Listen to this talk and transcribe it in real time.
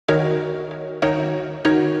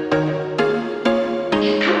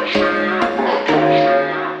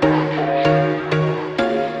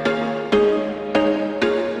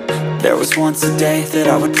once a day that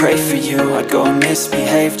I would pray for you. I'd go and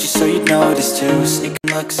misbehave just so you'd notice too.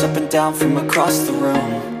 Sneaking looks up and down from across the room.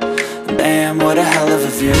 Man, what a hell of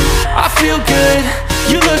a view. I feel good,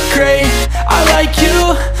 you look great, I like you,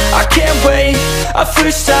 I can't wait. A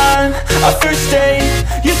first time, a first date,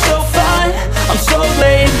 you're so fine, I'm so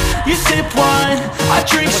late. You sip wine, I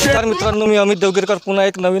drink straight. नमस्कार मित्रांनो, मी Amit devgirkar पुन्हा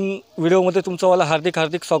एक नवीन व्हिडिओमध्ये तुमचं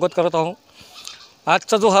हार्दिक स्वागत करत आहोत।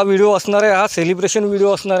 आजचा जो हा व्हिडिओ असणार आहे हा सेलिब्रेशन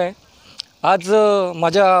व्हिडिओ असणार आहे। आज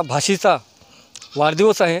माझ्या भाषीचा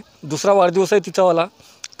वाढदिवस आहे, दुसरा वाढदिवस आहे तिचावाला।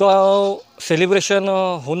 तो सेलिब्रेशन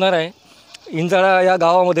होणार आहे इंजाळा या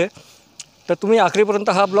गावामध्ये। तर तुम्ही आखरीपर्यंत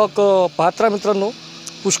हा ब्लॉग पाहत राहा मित्रांनो।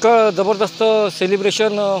 पुष्कळ जबरदस्त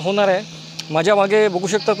सेलिब्रेशन होणार आहे। माझ्या मागे बघू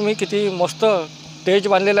शकता तुम्ही किती मस्त स्टेज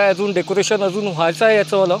बांधलेला आहे, अजून डेकोरेशन अजून व्हायचं आहे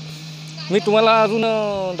याचंवालं। मी तुम्हाला अजून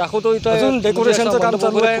दाखवतो। इथं अजून डेकोरेशनचं काम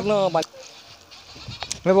चालू आहे पूर्ण।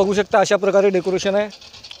 हे बघू शकता अशा प्रकारे डेकोरेशन आहे,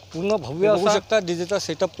 पूर्ण भव्य बघू शकता। डीजेचा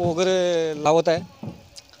सेटअप वगैरे लावत आहे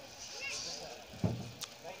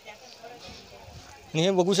आणि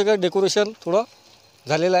हे बघू शकता डेकोरेशन थोडं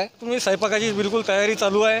झालेलं आहे। तुम्ही स्वयंपाकाची बिलकुल तयारी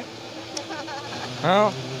चालू आहे। हां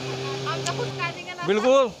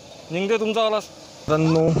बिलकुल निघते तुमचावाला।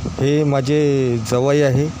 मित्रांनो, हे माझे जवाई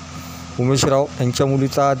आहे उमेशराव, यांच्या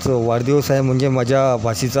मुलीचा आज वाढदिवस आहे, म्हणजे माझ्या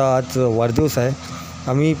भाषीचा आज वाढदिवस आहे।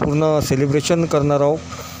 आम्ही पूर्ण सेलिब्रेशन करणार आहोत।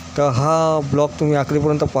 तर हा ब्लॉग तुम्ही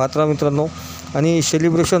आखरीपर्यंत पाहत राहा मित्रांनो। आणि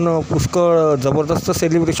सेलिब्रेशन पुष्कळ जबरदस्त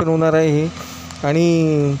सेलिब्रेशन होणार आहे हे,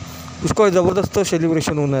 आणि पुष्कळ जबरदस्त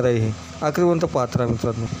सेलिब्रेशन होणार आहे हे। आखरीपर्यंत पाहत राहा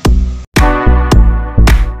मित्रांनो।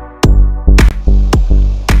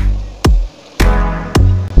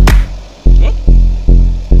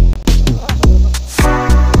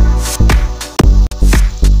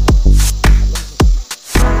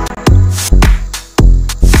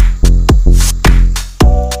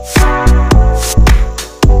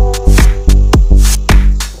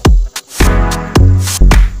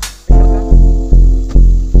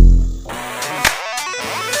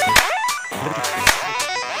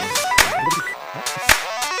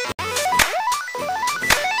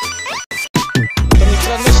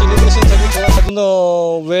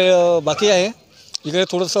 वेळ बाकी आहे। इकडे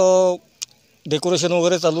थोडंसं डेकोरेशन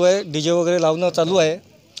वगैरे चालू आहे, डीजे वगैरे लावणं चालू आहे।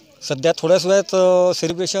 सध्या थोड्याच वेळात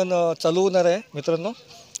सेलिब्रेशन चालू होणार आहे मित्रांनो।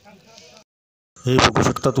 हे बघू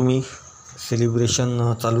शकता तुम्ही,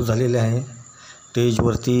 सेलिब्रेशन चालू झालेले आहे।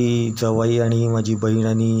 स्टेजवरती जवाई आणि माझी बहीण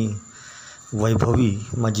आणि वैभवी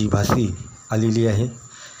माझी भाषी आलेली आहे।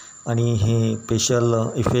 आणि हे स्पेशल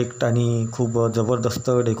इफेक्ट आणि खूप जबरदस्त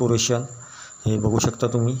डेकोरेशन हे बघू शकता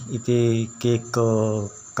तुम्ही। इथे केक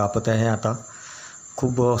कापत आहे आता।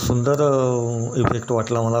 खूप सुंदर इफेक्ट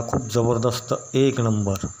वाटला मला, खूप जबरदस्त, एक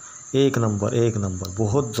नंबर एक नंबर एक नंबर,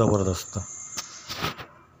 बहुत ज़बरदस्त।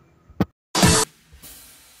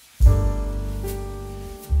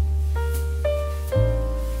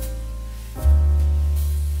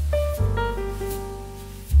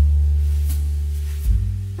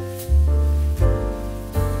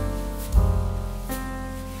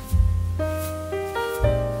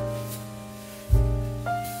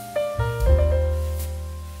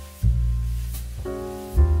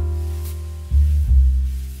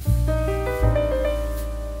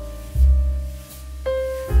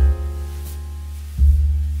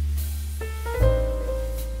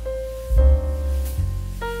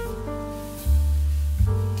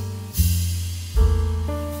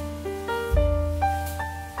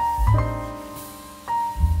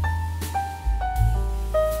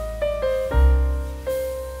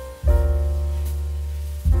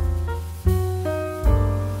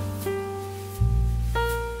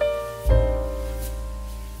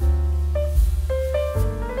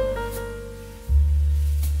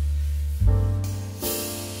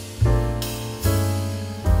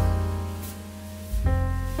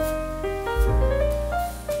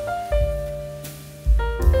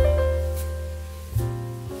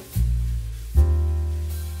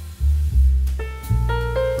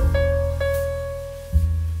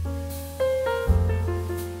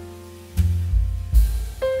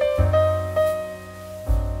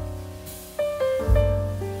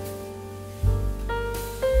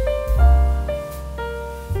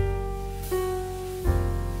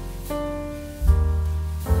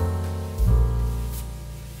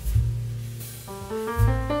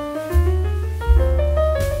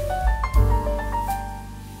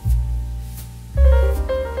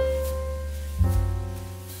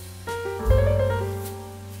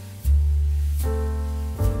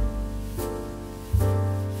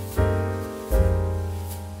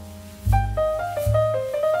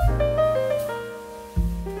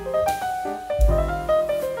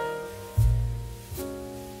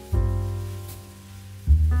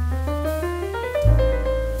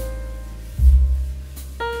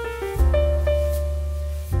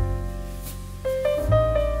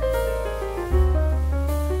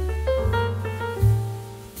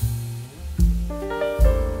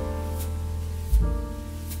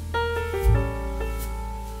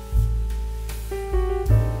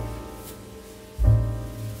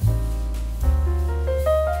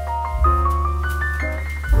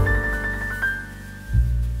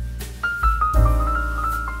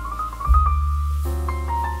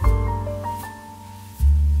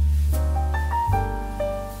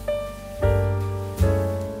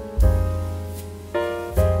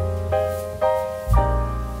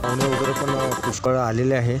 पुष्कळ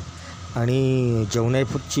आलेले आहे आणि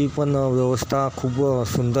जेवणाची पण व्यवस्था खूप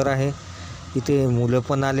सुंदर आहे. इथे मुलं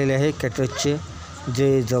पण आलेले आहे कॅटर्सचे,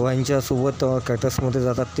 जे जवाईंच्यासोबत कॅटर्समध्ये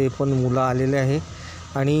जातात ते पण मुलं आलेले आहे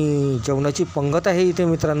आणि जेवणाची पंगत आहे इथे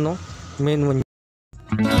मित्रांनो. मेन म्हणजे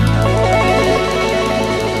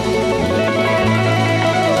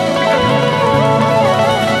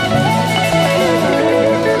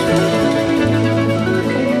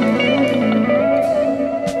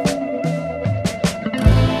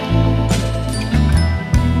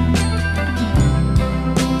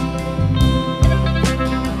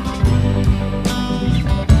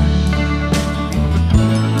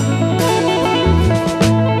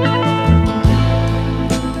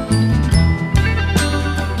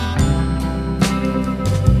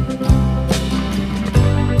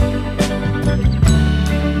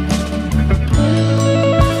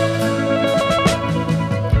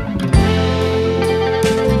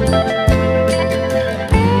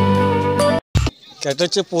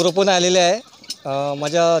कॅटर्सचे पोरं पण आलेले आहे.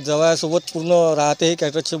 माझ्या जवळसोबत पूर्ण राहते हे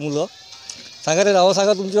कॅटर्सचे मुलं. सांगा रे नावं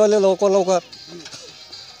सांगा तुमचीवाले लवकर लवकर.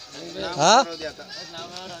 हां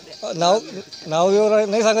नाव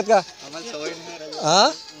नाही सांगत का? हां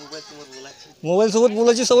मोबाईलसोबत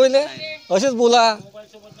बोलायची सवय नाही, असेच बोला.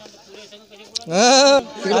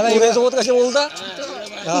 हां हिऱ्यासोबत कसे बोलता?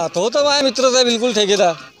 हां तो तर माझ्या मित्रच आहे बिलकुल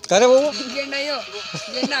ठेकेदार. का रे भाऊ?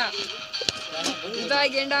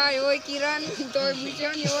 गेंडा योय किरण तो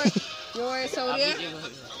मिशन योय सौर्य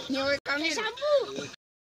योय कामिल.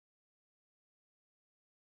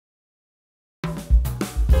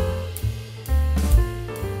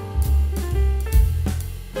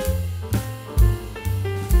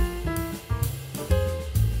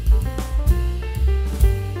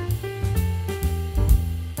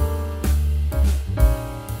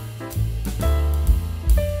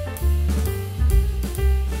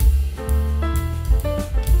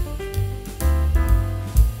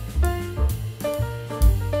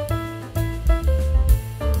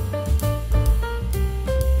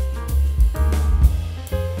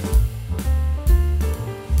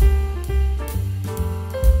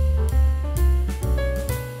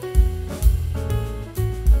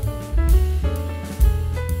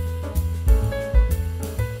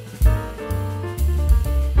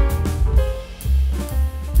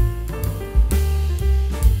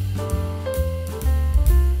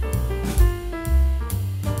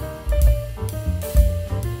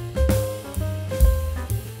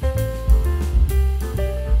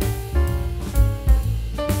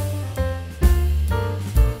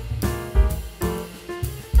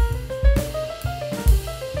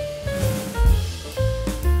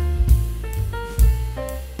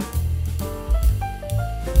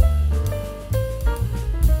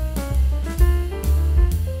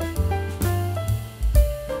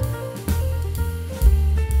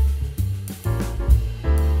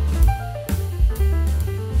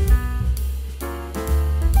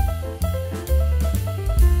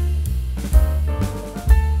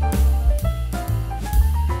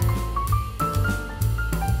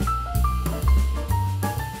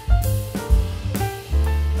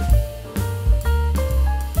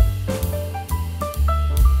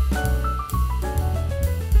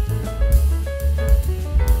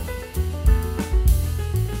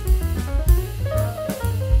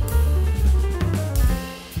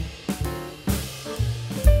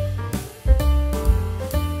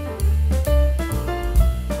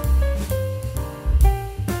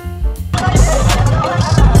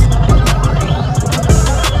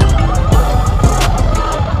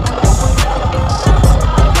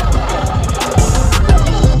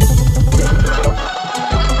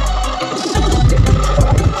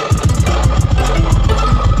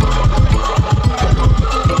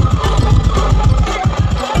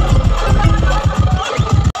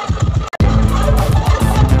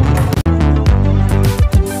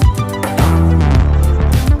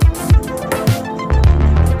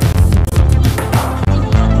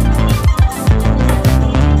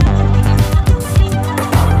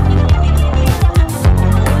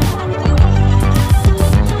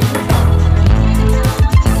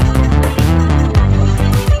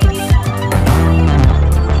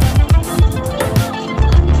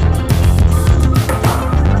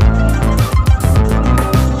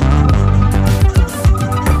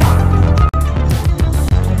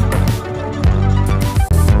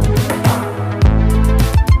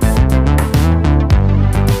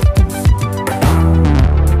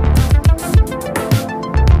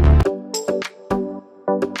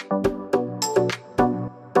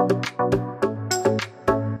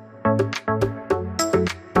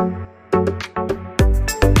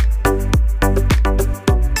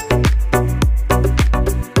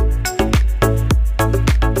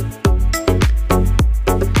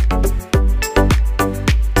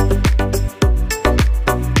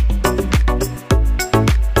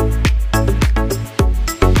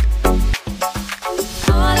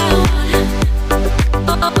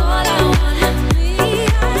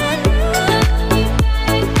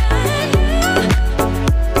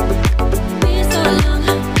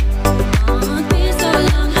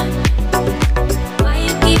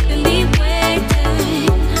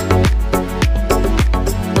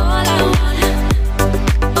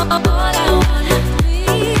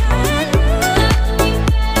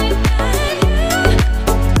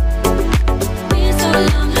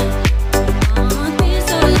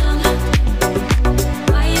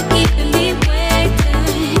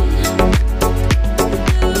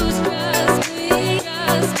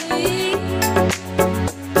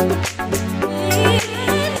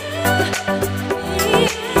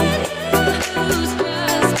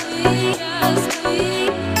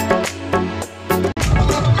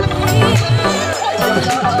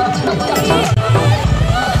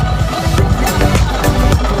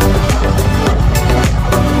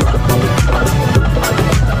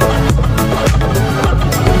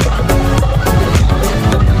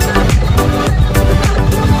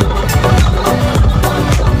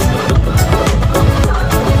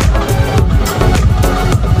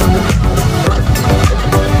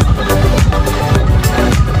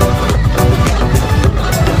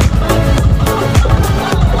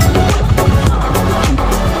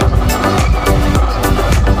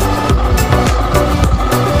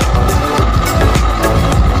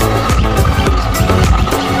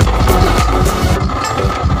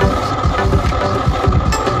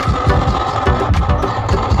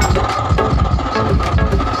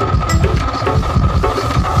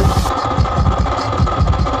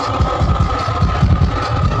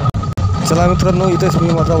 चला मित्रांनो, इथेच मी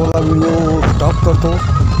माझा व्हिडिओ स्टॉप करतो.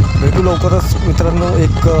 भेटू लवकरच मित्रांनो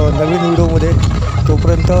एक नवीन व्हिडिओमध्ये.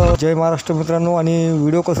 तोपर्यंत जय महाराष्ट्र मित्रांनो. आणि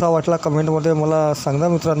व्हिडिओ कसा वाटला कमेंटमध्ये मला सांगा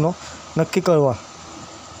मित्रांनो, नक्की कळवा.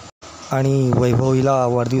 आणि वैभवीला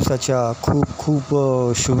वाढदिवसाच्या खूप खूप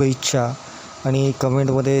शुभेच्छा. आणि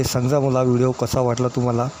कमेंटमध्ये सांगा मला व्हिडिओ कसा वाटला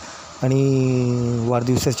तुम्हाला. आणि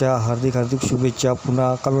वाढदिवसाच्या हार्दिक हार्दिक शुभेच्छा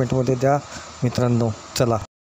पुन्हा कमेंटमध्ये द्या मित्रांनो. चला.